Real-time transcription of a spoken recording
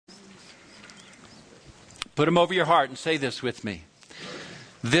Put them over your heart and say this with me.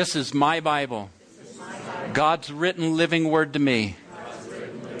 This is my Bible. God's written living word to me.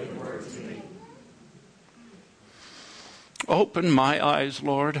 Open my eyes,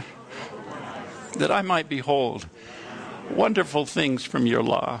 Lord, that I might behold wonderful things from your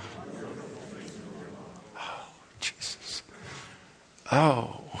law. Oh, Jesus.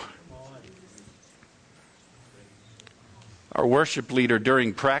 Oh. Our worship leader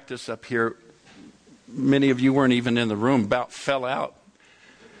during practice up here, many of you weren't even in the room, about fell out.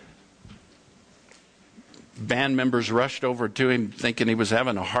 Band members rushed over to him thinking he was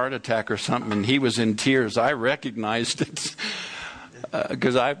having a heart attack or something, and he was in tears. I recognized it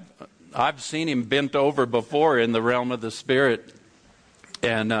because I've seen him bent over before in the realm of the spirit,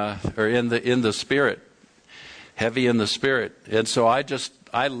 and or in the spirit, heavy in the spirit. And so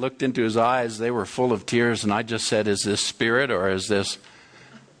I looked into his eyes; they were full of tears, and I just said, "Is this spirit or is this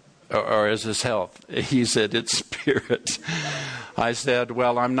health?" He said, "It's spirit." I said,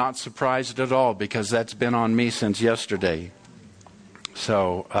 "Well, I'm not surprised at all because that's been on me since yesterday."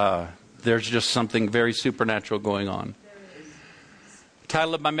 So there's just something very supernatural going on. The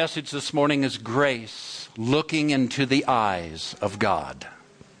title of my message this morning is Grace, Looking into the Eyes of God.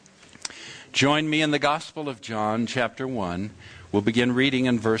 Join me in the Gospel of John, chapter 1. We'll begin reading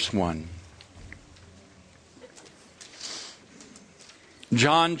in verse 1.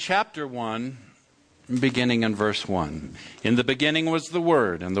 John chapter 1, beginning in verse 1. In the beginning was the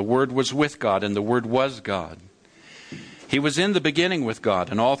Word, and the Word was with God, and the Word was God. He was in the beginning with God,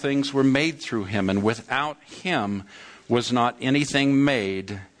 and all things were made through Him, and without Him was not anything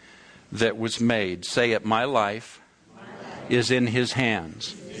made that was made. Say it, my life is in His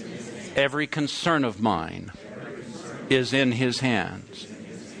hands. Every concern of mine is in His hands.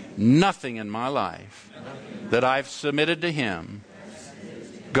 Nothing in my life that I've submitted to Him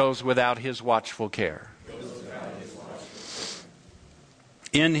goes without His watchful care.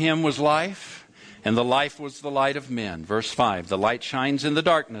 In Him was life, and the life was the light of men. Verse 5, the light shines in the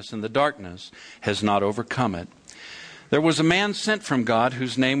darkness, and the darkness has not overcome it. There was a man sent from God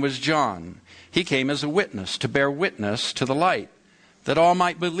whose name was John. He came as a witness to bear witness to the light, that all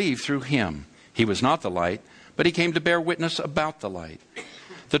might believe through him. He was not the light, but he came to bear witness about the light.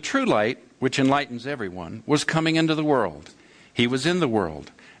 The true light, which enlightens everyone, was coming into the world. He was in the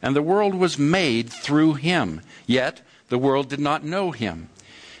world, and the world was made through him. Yet the world did not know him.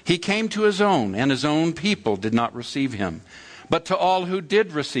 He came to his own, and his own people did not receive him. But to all who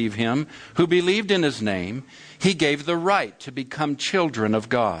did receive him, who believed in his name, he gave the right to become children of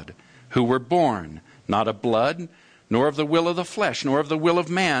God, who were born, not of blood, nor of the will of the flesh, nor of the will of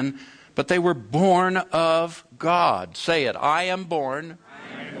man, but they were born of God. Say it, I am born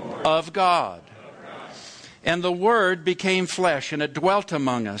of God. And the Word became flesh, and it dwelt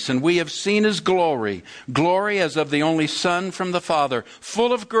among us, and we have seen His glory, glory as of the only Son from the Father,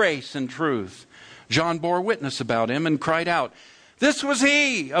 full of grace and truth. John bore witness about Him and cried out, "This was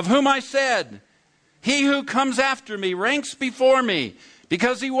He of whom I said, He who comes after me ranks before me,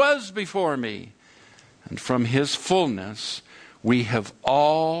 because He was before me." And from His fullness we have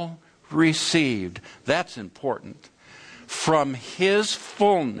all received. That's important. From His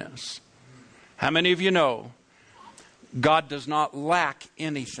fullness. How many of you know God does not lack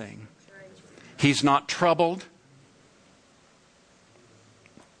anything? He's not troubled.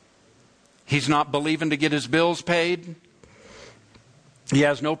 He's not believing to get his bills paid. He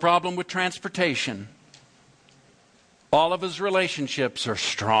has no problem with transportation. All of his relationships are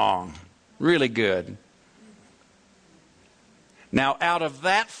strong, really good. Now, out of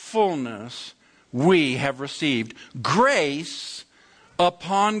that fullness, we have received grace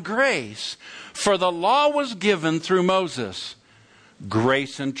upon grace. For the law was given through Moses.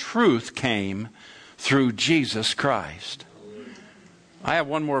 Grace and truth came through Jesus Christ. I have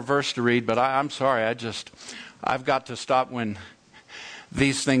one more verse to read, but I'm sorry. I've got to stop when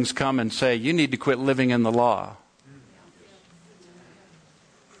these things come and say, you need to quit living in the law.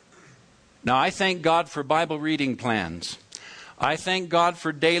 Now, I thank God for Bible reading plans. I thank God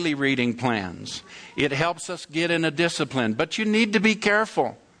for daily reading plans. It helps us get in a discipline. But you need to be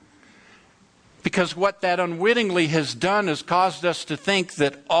careful. Because what that unwittingly has done is caused us to think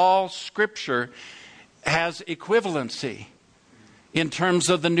that all Scripture has equivalency in terms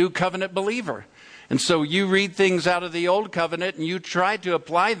of the new covenant believer. And so you read things out of the old covenant and you try to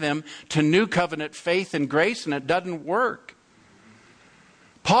apply them to new covenant faith and grace, and it doesn't work.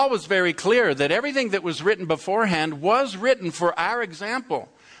 Paul was very clear that everything that was written beforehand was written for our example,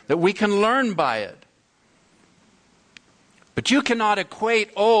 that we can learn by it. But you cannot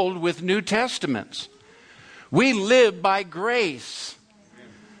equate Old with New Testaments. We live by grace.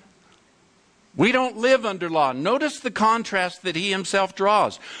 We don't live under law. Notice the contrast that he himself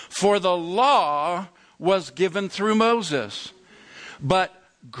draws. For the law was given through Moses, but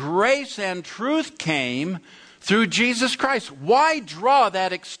grace and truth came through Jesus Christ. Why draw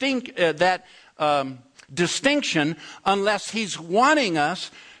that distinction unless he's wanting us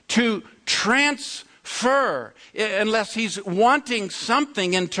to transfer, unless he's wanting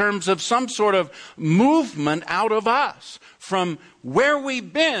something in terms of some sort of movement out of us from where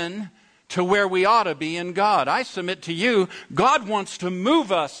we've been to where we ought to be in God? I submit to you, God wants to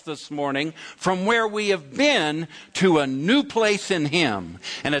move us this morning from where we have been to a new place in Him.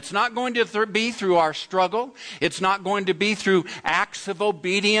 And it's not going to be through our struggle. It's not going to be through acts of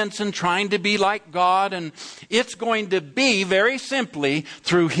obedience and trying to be like God. And it's going to be very simply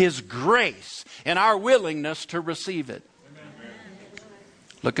through His grace and our willingness to receive it. Amen.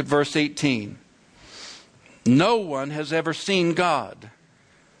 Look at verse 18. No one has ever seen God,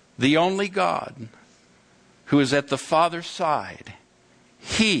 the only God, who is at the Father's side.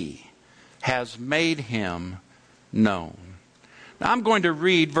 He has made Him known. Now I'm going to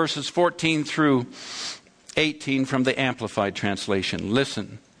read verses 14 through 18 from the Amplified Translation.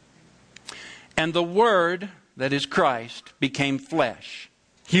 Listen. And the Word, that is Christ, became flesh,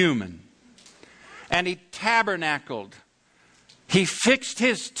 human. And He tabernacled. He fixed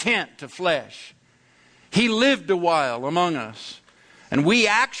His tent to flesh. He lived a while among us. And we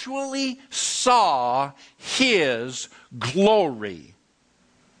actually saw His glory.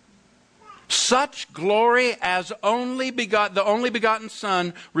 Such glory as the only begotten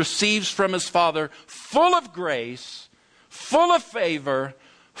Son receives from His Father, full of grace, full of favor,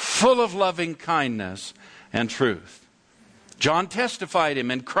 full of loving kindness and truth. John testified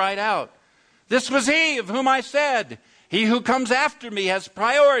Him and cried out, "This was He of whom I said, He who comes after me has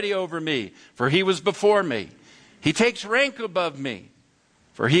priority over me, for He was before me. He takes rank above me,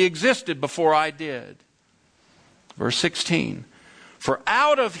 for He existed before I did." Verse 16. For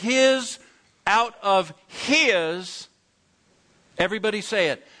out of His, everybody say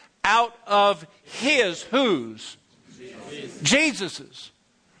it, out of His, whose? Jesus's.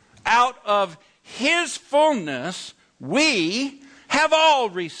 Out of His fullness, we have all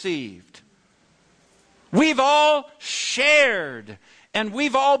received. We've all shared, and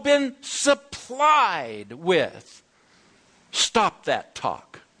we've all been supplied with. Stop that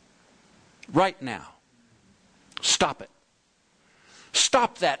talk. Right now. Stop it.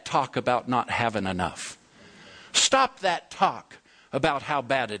 Stop that talk about not having enough. Stop that talk about how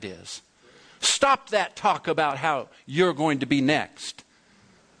bad it is. Stop that talk about how you're going to be next.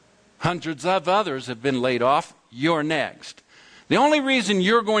 Hundreds of others have been laid off. You're next. The only reason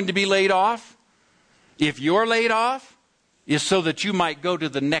you're going to be laid off, if you're laid off, is so that you might go to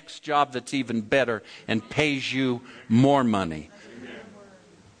the next job that's even better and pays you more money. Amen.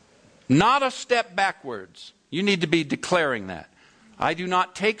 Not a step backwards. You need to be declaring that. I do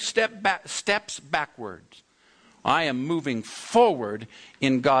not take steps backwards. I am moving forward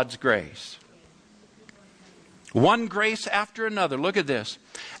in God's grace. One grace after another. Look at this.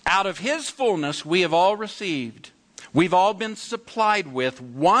 Out of His fullness we have all received. We've all been supplied with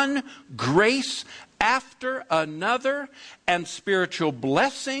one grace after another, and spiritual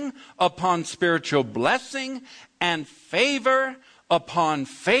blessing upon spiritual blessing, and favor upon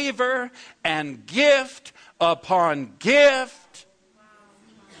favor, and gift upon gift.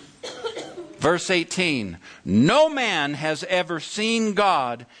 Verse 18. No man has ever seen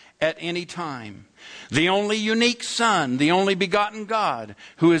God at any time. The only unique Son, the only begotten God,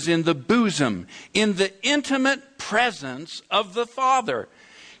 who is in the bosom, in the intimate presence of the Father.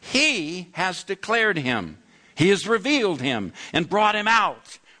 He has declared Him. He has revealed Him and brought Him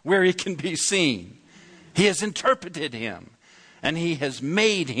out where He can be seen. He has interpreted Him and He has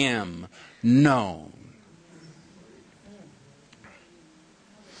made Him known.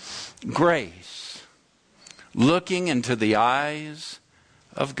 Grace, looking into the eyes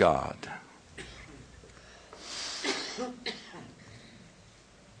of God.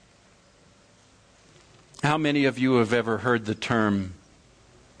 How many of you have ever heard the term,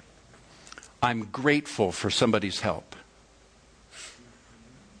 "I'm grateful for somebody's help"?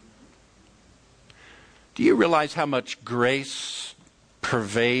 Do you realize how much grace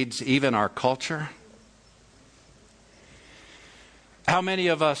pervades even our culture? How many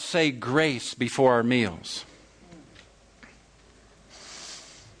of us say grace before our meals?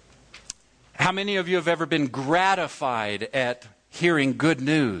 How many of you have ever been gratified at hearing good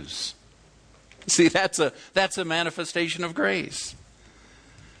news? See, that's a manifestation of grace.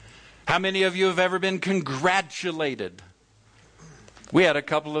 How many of you have ever been congratulated? We had a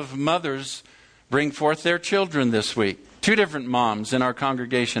couple of mothers bring forth their children this week. 2 different moms in our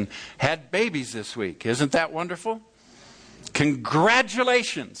congregation had babies this week. Isn't that wonderful?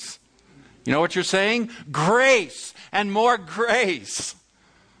 Congratulations. You know what you're saying? Grace and more grace.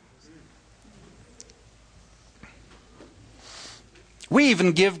 We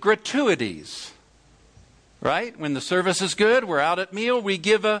even give gratuities. Right? When the service is good, we're out at meal, we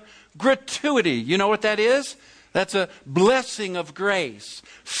give a gratuity. You know what that is? That's a blessing of grace.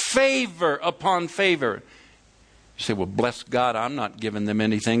 Favor upon favor. You say, well, bless God, I'm not giving them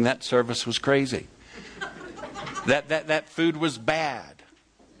anything. That service was crazy. That food was bad.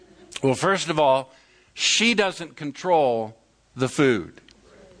 Well, first of all, she doesn't control the food.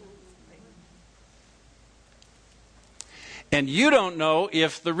 And you don't know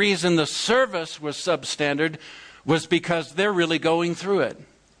if the reason the service was substandard was because they're really going through it.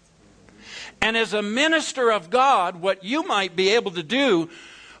 And as a minister of God, what you might be able to do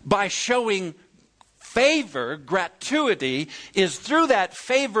by showing favor, gratuity, is through that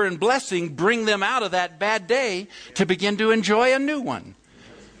favor and blessing, bring them out of that bad day to begin to enjoy a new one.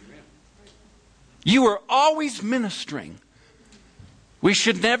 You are always ministering. We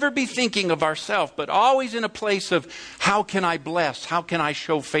should never be thinking of ourselves, but always in a place of how can I bless? How can I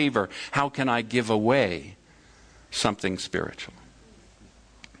show favor? How can I give away something spiritual?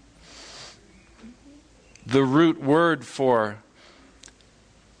 The root word for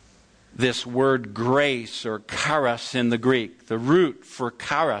this word grace or charis in the Greek, the root for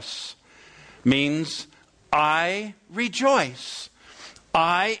charis means I rejoice.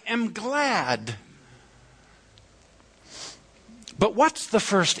 I am glad. But what's the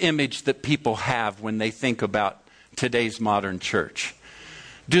first image that people have when they think about today's modern church?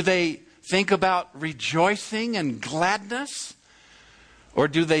 Do they think about rejoicing and gladness? Or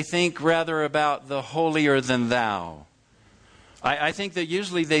do they think rather about the holier than thou? I think that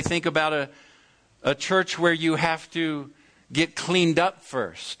usually they think about a church where you have to get cleaned up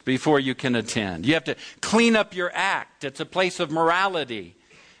first before you can attend. You have to clean up your act. It's a place of morality,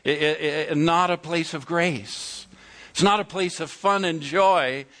 not a place of grace. It's not a place of fun and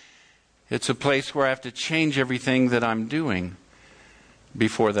joy. It's a place where I have to change everything that I'm doing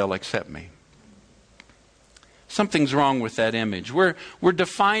before they'll accept me. Something's wrong with that image. We're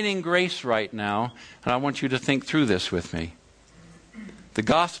defining grace right now, and I want you to think through this with me. The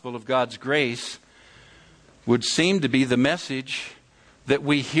gospel of God's grace would seem to be the message that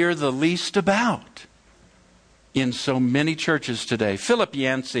we hear the least about in so many churches today. Philip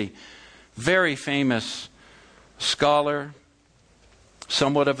Yancey, very famous scholar,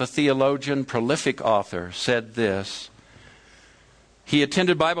 somewhat of a theologian, prolific author, said this. He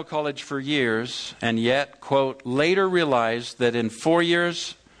attended Bible college for years and yet, quote, later realized that in 4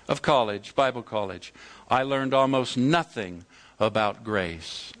 years of college, Bible college, I learned almost nothing about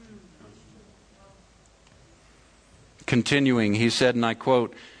grace. Continuing, he said, and I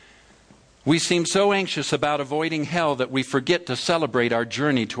quote, we seem so anxious about avoiding hell that we forget to celebrate our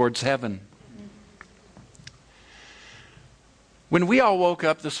journey towards heaven. When we all woke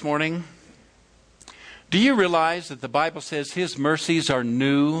up this morning, do you realize that the Bible says His mercies are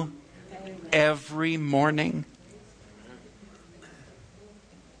new every morning?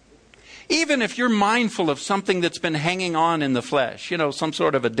 Even if you're mindful of something that's been hanging on in the flesh, some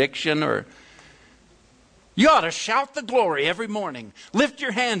sort of addiction, or you ought to shout the glory every morning. Lift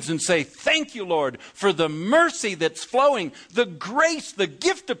your hands and say, thank you, Lord, for the mercy that's flowing, the grace, the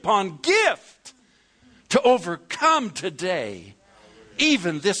gift upon gift to overcome today.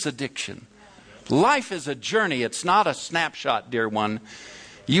 Even this addiction. Life is a journey. It's not a snapshot, dear one.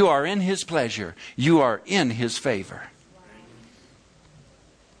 You are in His pleasure. You are in His favor.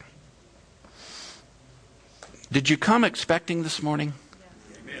 Did you come expecting this morning?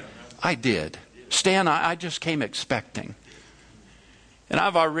 I did. Stan, I just came expecting. And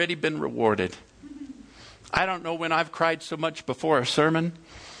I've already been rewarded. I don't know when I've cried so much before a sermon.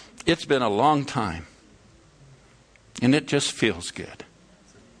 It's been a long time. And it just feels good.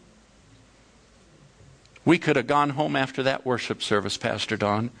 We could have gone home after that worship service, Pastor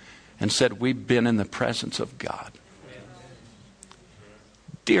Don, and said, we've been in the presence of God.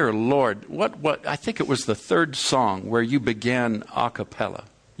 Dear Lord, what? I think it was the third song where you began a cappella.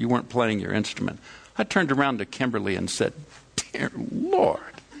 You weren't playing your instrument. I turned around to Kimberly and said, dear Lord,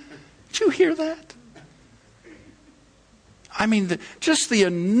 did you hear that? I mean, just the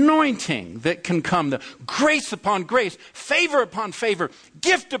anointing that can come, the grace upon grace, favor upon favor,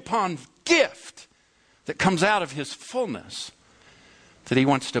 gift upon gift that comes out of His fullness that He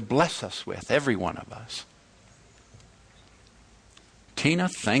wants to bless us with, every one of us. Tina,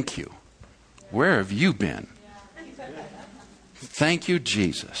 thank you. Where have you been? Thank you,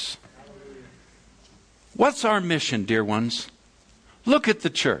 Jesus. What's our mission, dear ones? Look at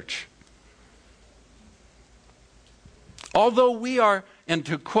the church. Although we are, and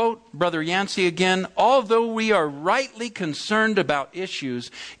to quote Brother Yancey again, although we are rightly concerned about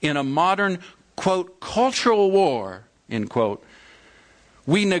issues in a modern, quote, cultural war, end quote,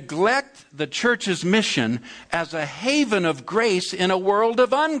 we neglect the church's mission as a haven of grace in a world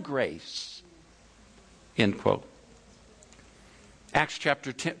of ungrace, end quote. Acts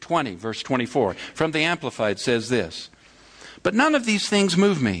chapter 20, verse 24, from the Amplified says this, "But none of these things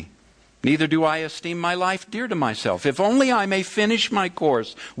move me. Neither do I esteem my life dear to myself, if only I may finish my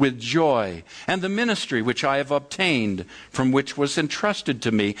course with joy, and the ministry which I have obtained, from which was entrusted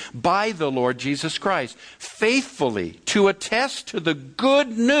to me by the Lord Jesus Christ, faithfully to attest to the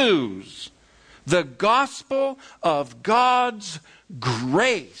good news, the gospel of God's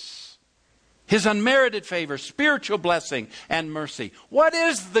grace, His unmerited favor, spiritual blessing, and mercy." What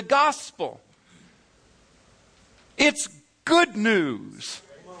is the gospel? It's good news.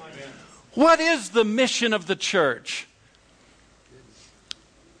 What is the mission of the church?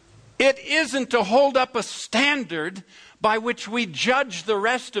 It isn't to hold up a standard by which we judge the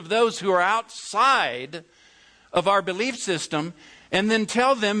rest of those who are outside of our belief system and then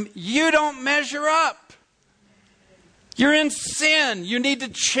tell them, you don't measure up. You're in sin. You need to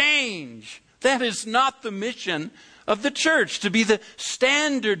change. That is not the mission of the church, to be the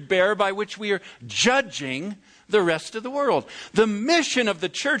standard bearer by which we are judging the rest of the world. The mission of the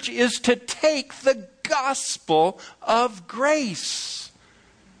church is to take the gospel of grace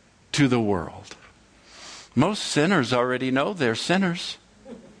to the world. Most sinners already know they're sinners,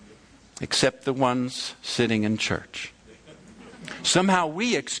 except the ones sitting in church. Somehow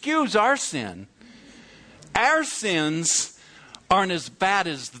we excuse our sin. Our sins aren't as bad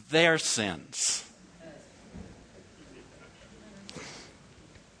as their sins.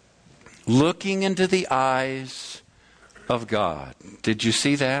 Looking into the eyes of God. Did you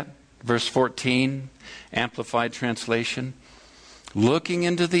see that? Verse 14, Amplified Translation. Looking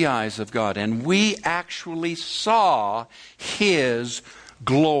into the eyes of God. And we actually saw His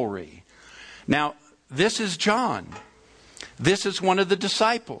glory. Now, this is John. This is one of the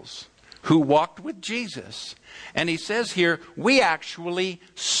disciples who walked with Jesus. And he says here, we actually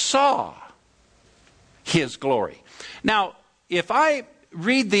saw His glory. Now, if I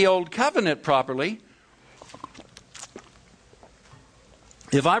read the Old Covenant properly,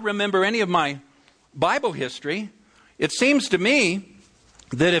 if I remember any of my Bible history, it seems to me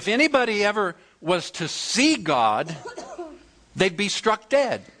that if anybody ever was to see God, they'd be struck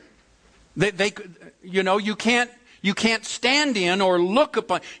dead. You can't stand in or look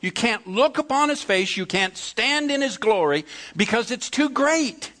upon, you can't look upon His face, you can't stand in His glory because it's too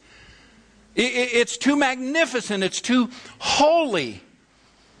great. It's too magnificent, it's too holy.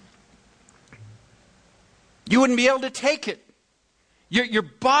 You wouldn't be able to take it. Your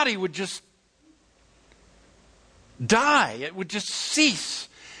body would just die. It would just cease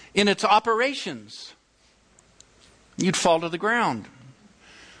in its operations. You'd fall to the ground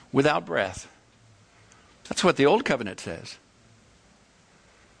without breath. That's what the Old Covenant says.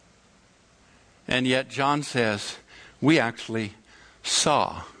 And yet John says, we actually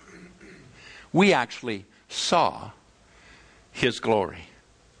saw His glory,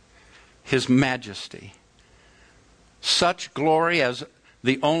 His majesty. Such glory as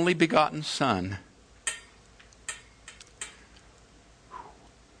the only begotten Son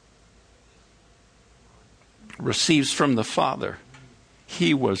receives from the Father.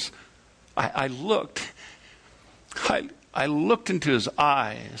 He was, I looked into His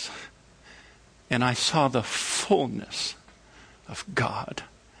eyes and I saw the fullness of God.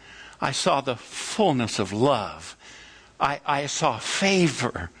 I saw the fullness of love. I saw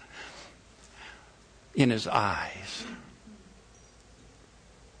favor in His eyes.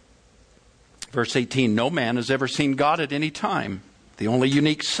 Verse 18, no man has ever seen God at any time, the only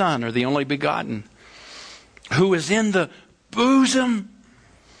unique Son or the only begotten, who is in the bosom,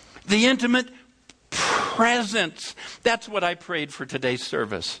 the intimate presence. That's what I prayed for today's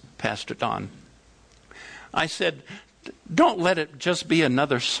service, Pastor Don. I said, don't let it just be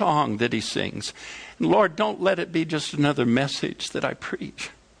another song that he sings. Lord, don't let it be just another message that I preach.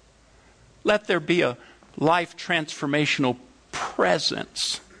 Let there be a life transformational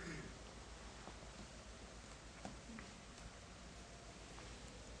presence.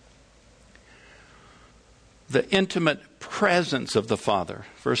 The intimate presence of the Father.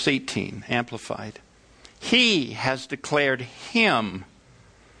 Verse 18, Amplified. He has declared Him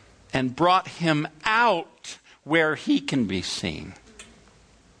and brought Him out where He can be seen.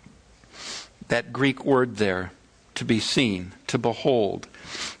 That Greek word there, to be seen, to behold.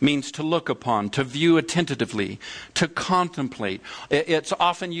 means to look upon, to view attentively, to contemplate. It's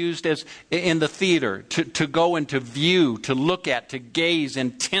often used as in the theater, to go and to view, to look at, to gaze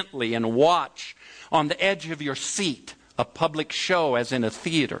intently and watch on the edge of your seat, a public show as in a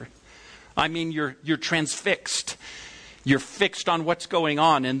theater. I mean, you're transfixed. You're fixed on what's going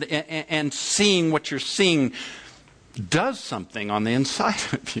on, and seeing what you're seeing does something on the inside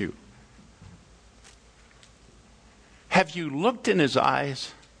of you. Have you looked in his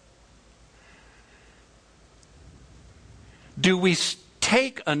eyes? Do we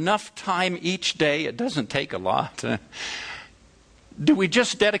take enough time each day? It doesn't take a lot. Do we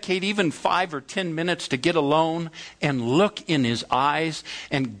just dedicate even 5 or 10 minutes to get alone and look in his eyes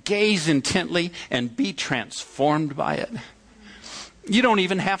and gaze intently and be transformed by it? You don't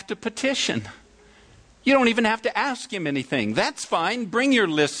even have to petition. You don't even have to ask him anything. That's fine. Bring your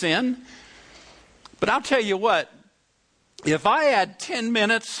lists in. But I'll tell you what, if I had 10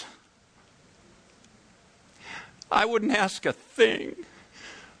 minutes, I wouldn't ask a thing.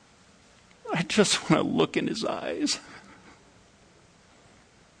 I just want to look in his eyes.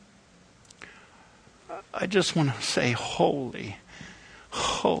 I just want to say, holy,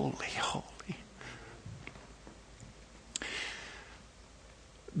 holy, holy.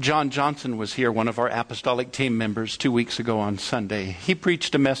 John Johnson was here, one of our apostolic team members, 2 weeks ago on Sunday. He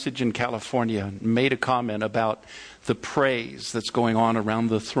preached a message in California and made a comment about the praise that's going on around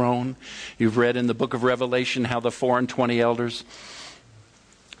the throne. You've read in the book of Revelation how the 4 and 20 elders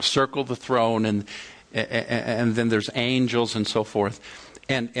circle the throne, and then there's angels and so forth.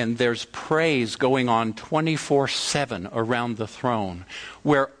 And there's praise going on 24/7 around the throne,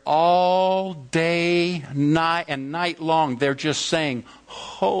 where all day, night, and night long, they're just saying,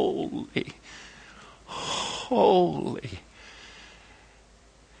 holy, holy.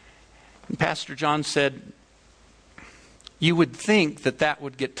 And Pastor John said, you would think that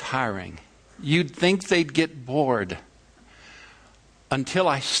would get tiring. You'd think they'd get bored, until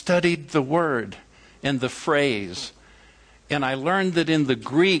I studied the word and the phrase. And I learned that in the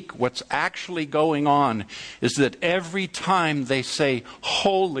Greek, what's actually going on is that every time they say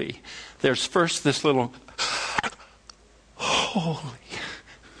holy, there's first this little holy,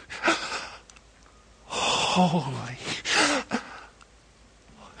 holy.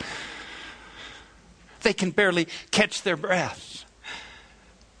 They can barely catch their breath.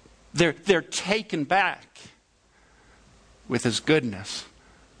 They're taken back with his goodness,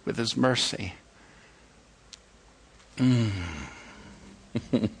 with his mercy.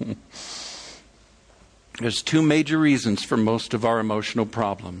 There's 2 major reasons for most of our emotional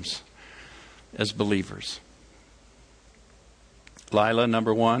problems as believers. Lila,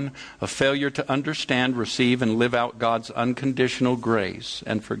 number 1, a failure to understand, receive, and live out God's unconditional grace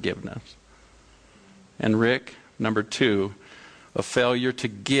and forgiveness. And Rick, number 2, a failure to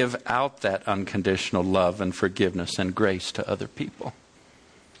give out that unconditional love and forgiveness and grace to other people.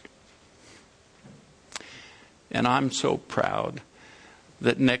 And I'm so proud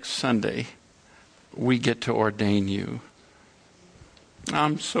that next Sunday we get to ordain you.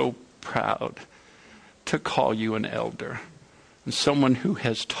 I'm so proud to call you an elder, and someone who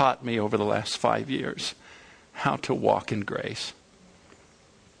has taught me over the last 5 years how to walk in grace.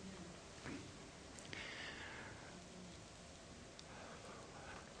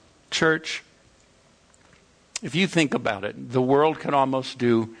 Church, if you think about it, the world can almost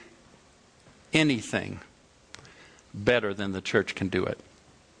do anything better than the church can do it.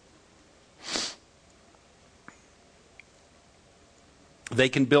 They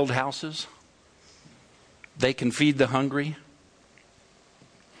can build houses. They can feed the hungry.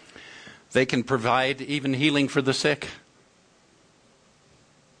 They can provide even healing for the sick.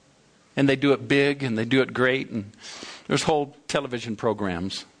 And they do it big, and they do it great. And there's whole television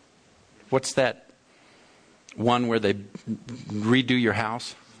programs. What's that one where they redo your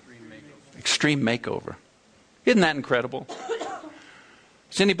house? Extreme Makeover. Isn't that incredible?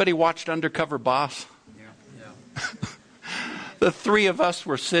 Has anybody watched Undercover Boss? Yeah. The 3 of us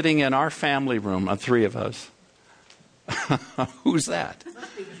were sitting in our family room. 3 of us. Who's that?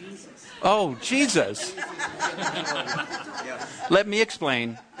 Jesus. Oh, Jesus. Let me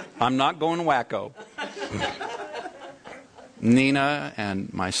explain. I'm not going wacko. Nina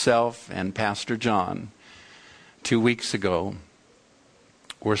and myself and Pastor John, 2 weeks ago,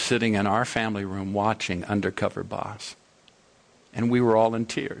 were sitting in our family room watching Undercover Boss. And we were all in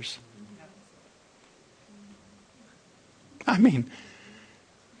tears. I mean,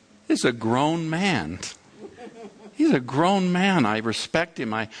 he's a grown man. He's a grown man. I respect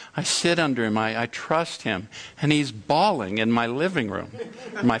him. I sit under him. I trust him. And he's bawling in my living room,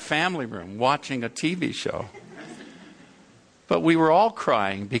 my family room, watching a TV show. But we were all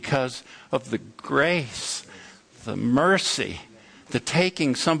crying because of the grace, the mercy, the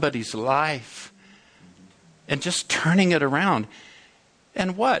taking somebody's life and just turning it around.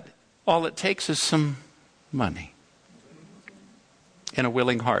 And what? All it takes is some money and a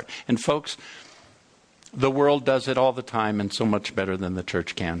willing heart. And folks, the world does it all the time and so much better than the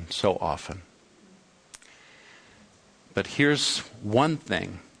church can so often. But here's one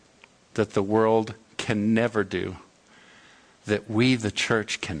thing that the world can never do that we, the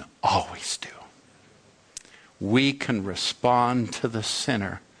church, can always do. We can respond to the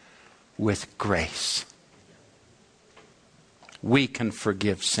sinner with grace. We can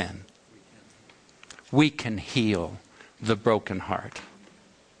forgive sin. We can heal the broken heart.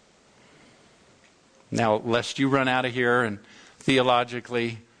 Now, lest you run out of here and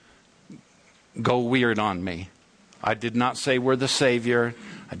theologically go weird on me, I did not say we're the Savior.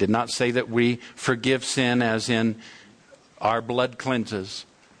 I did not say that we forgive sin as in our blood cleanses.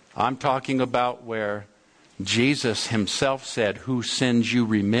 I'm talking about where Jesus himself said, whose sins you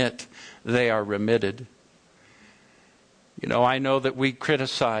remit, they are remitted. You know, I know that we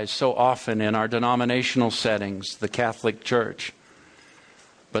criticize so often in our denominational settings the Catholic Church.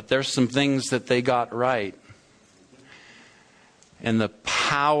 But there's some things that they got right. And the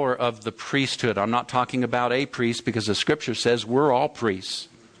power of the priesthood. I'm not talking about a priest because the scripture says we're all priests.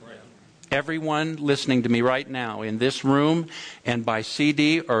 Everyone listening to me right now in this room and by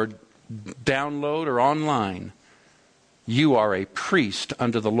CD or download or online, you are a priest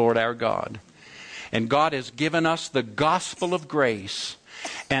unto the Lord our God. And God has given us the gospel of grace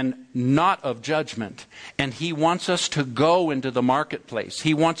and not of judgment. And He wants us to go into the marketplace.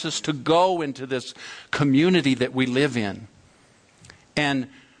 He wants us to go into this community that we live in and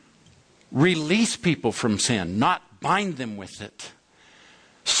release people from sin, not bind them with it.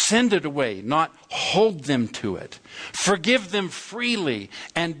 Send it away, not hold them to it. Forgive them freely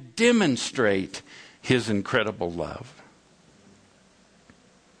and demonstrate His incredible love.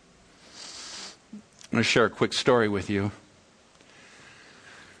 I'm going to share a quick story with you.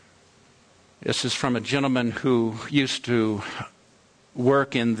 This is from a gentleman who used to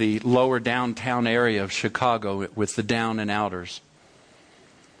work in the lower downtown area of Chicago with the down and outers.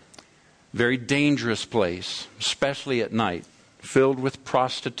 Very dangerous place, especially at night, filled with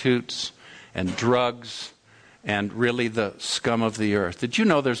prostitutes and drugs and really the scum of the earth. Did you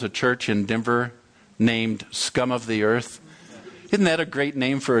know there's a church in Denver named Scum of the Earth? Isn't that a great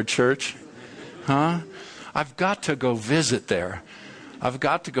name for a church? Huh? I've got to go visit there. I've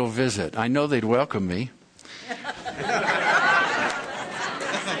got to go visit. I know they'd welcome me.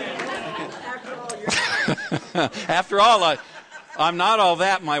 After all, I'm not all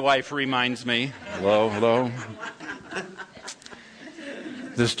that, my wife reminds me. Hello.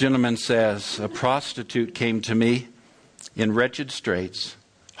 This gentleman says, a prostitute came to me in wretched straits,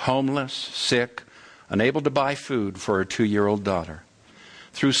 homeless, sick, unable to buy food for her 2-year-old daughter.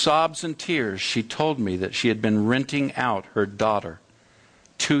 Through sobs and tears, she told me that she had been renting out her daughter,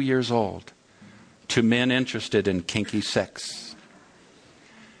 2 years old, to men interested in kinky sex.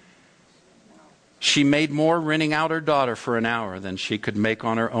 She made more renting out her daughter for an hour than she could make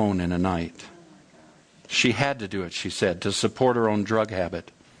on her own in a night. She had to do it, she said, to support her own drug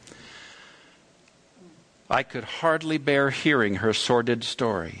habit. I could hardly bear hearing her sordid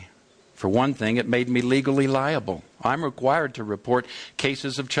story. For one thing, it made me legally liable. I'm required to report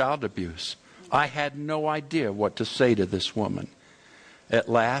cases of child abuse. I had no idea what to say to this woman. At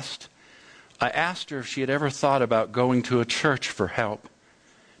last, I asked her if she had ever thought about going to a church for help.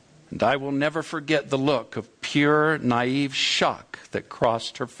 And I will never forget the look of pure, naive shock that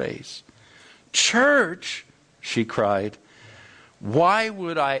crossed her face. Church, she cried. Why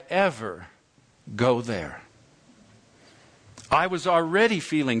would I ever go there? I was already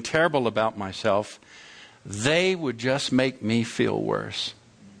feeling terrible about myself. They would just make me feel worse.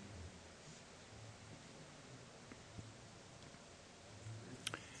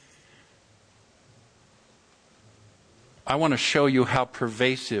 I want to show you how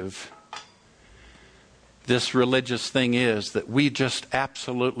pervasive this religious thing is that we just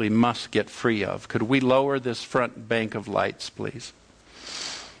absolutely must get free of. Could we lower this front bank of lights, please?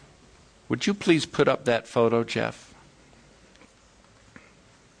 Would you please put up that photo, Jeff?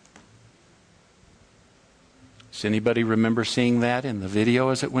 Does anybody remember seeing that in the video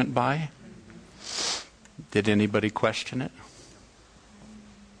as it went by? Did anybody question it?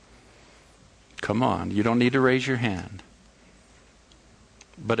 Come on, you don't need to raise your hand.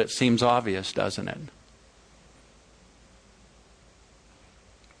 But it seems obvious, doesn't it?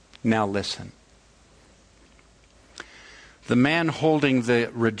 Now listen. The man holding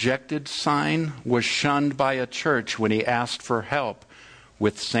the rejected sign was shunned by a church when he asked for help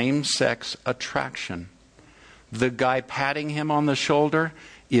with same-sex attraction. The guy patting him on the shoulder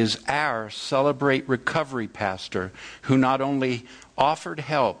is our Celebrate Recovery pastor, who not only offered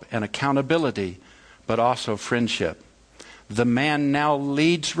help and accountability, but also friendship. The man now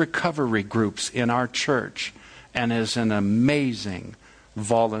leads recovery groups in our church and is an amazing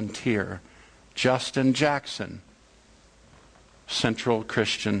volunteer. Justin Jackson, Central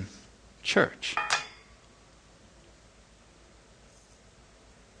Christian Church.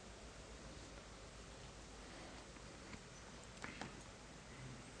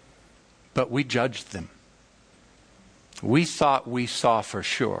 But we judged them. We thought we saw for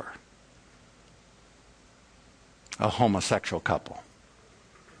sure a homosexual couple.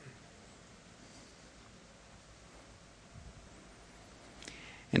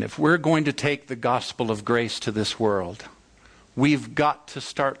 And if we're going to take the gospel of grace to this world, we've got to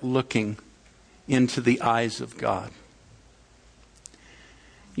start looking into the eyes of God.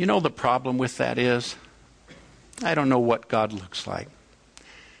 You know the problem with that is, I don't know what God looks like.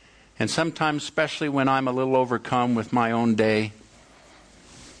 And sometimes, especially when I'm a little overcome with my own day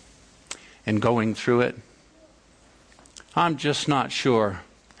and going through it, I'm just not sure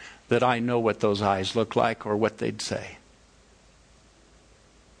that I know what those eyes look like or what they'd say.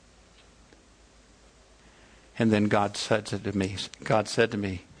 And then God said to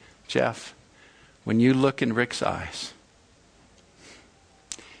me, Jeff, when you look in Rick's eyes,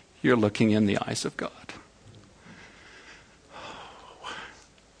 you're looking in the eyes of God.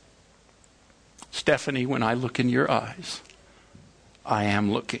 Stephanie, when I look in your eyes, I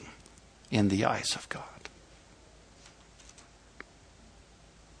am looking in the eyes of God.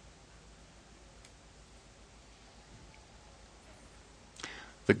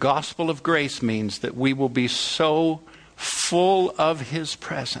 The gospel of grace means that we will be so full of His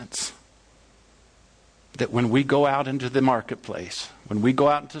presence that when we go out into the marketplace, when we go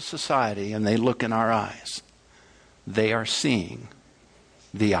out into society and they look in our eyes, they are seeing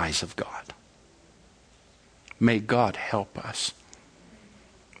the eyes of God. May God help us.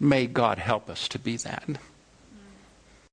 May God help us to be that.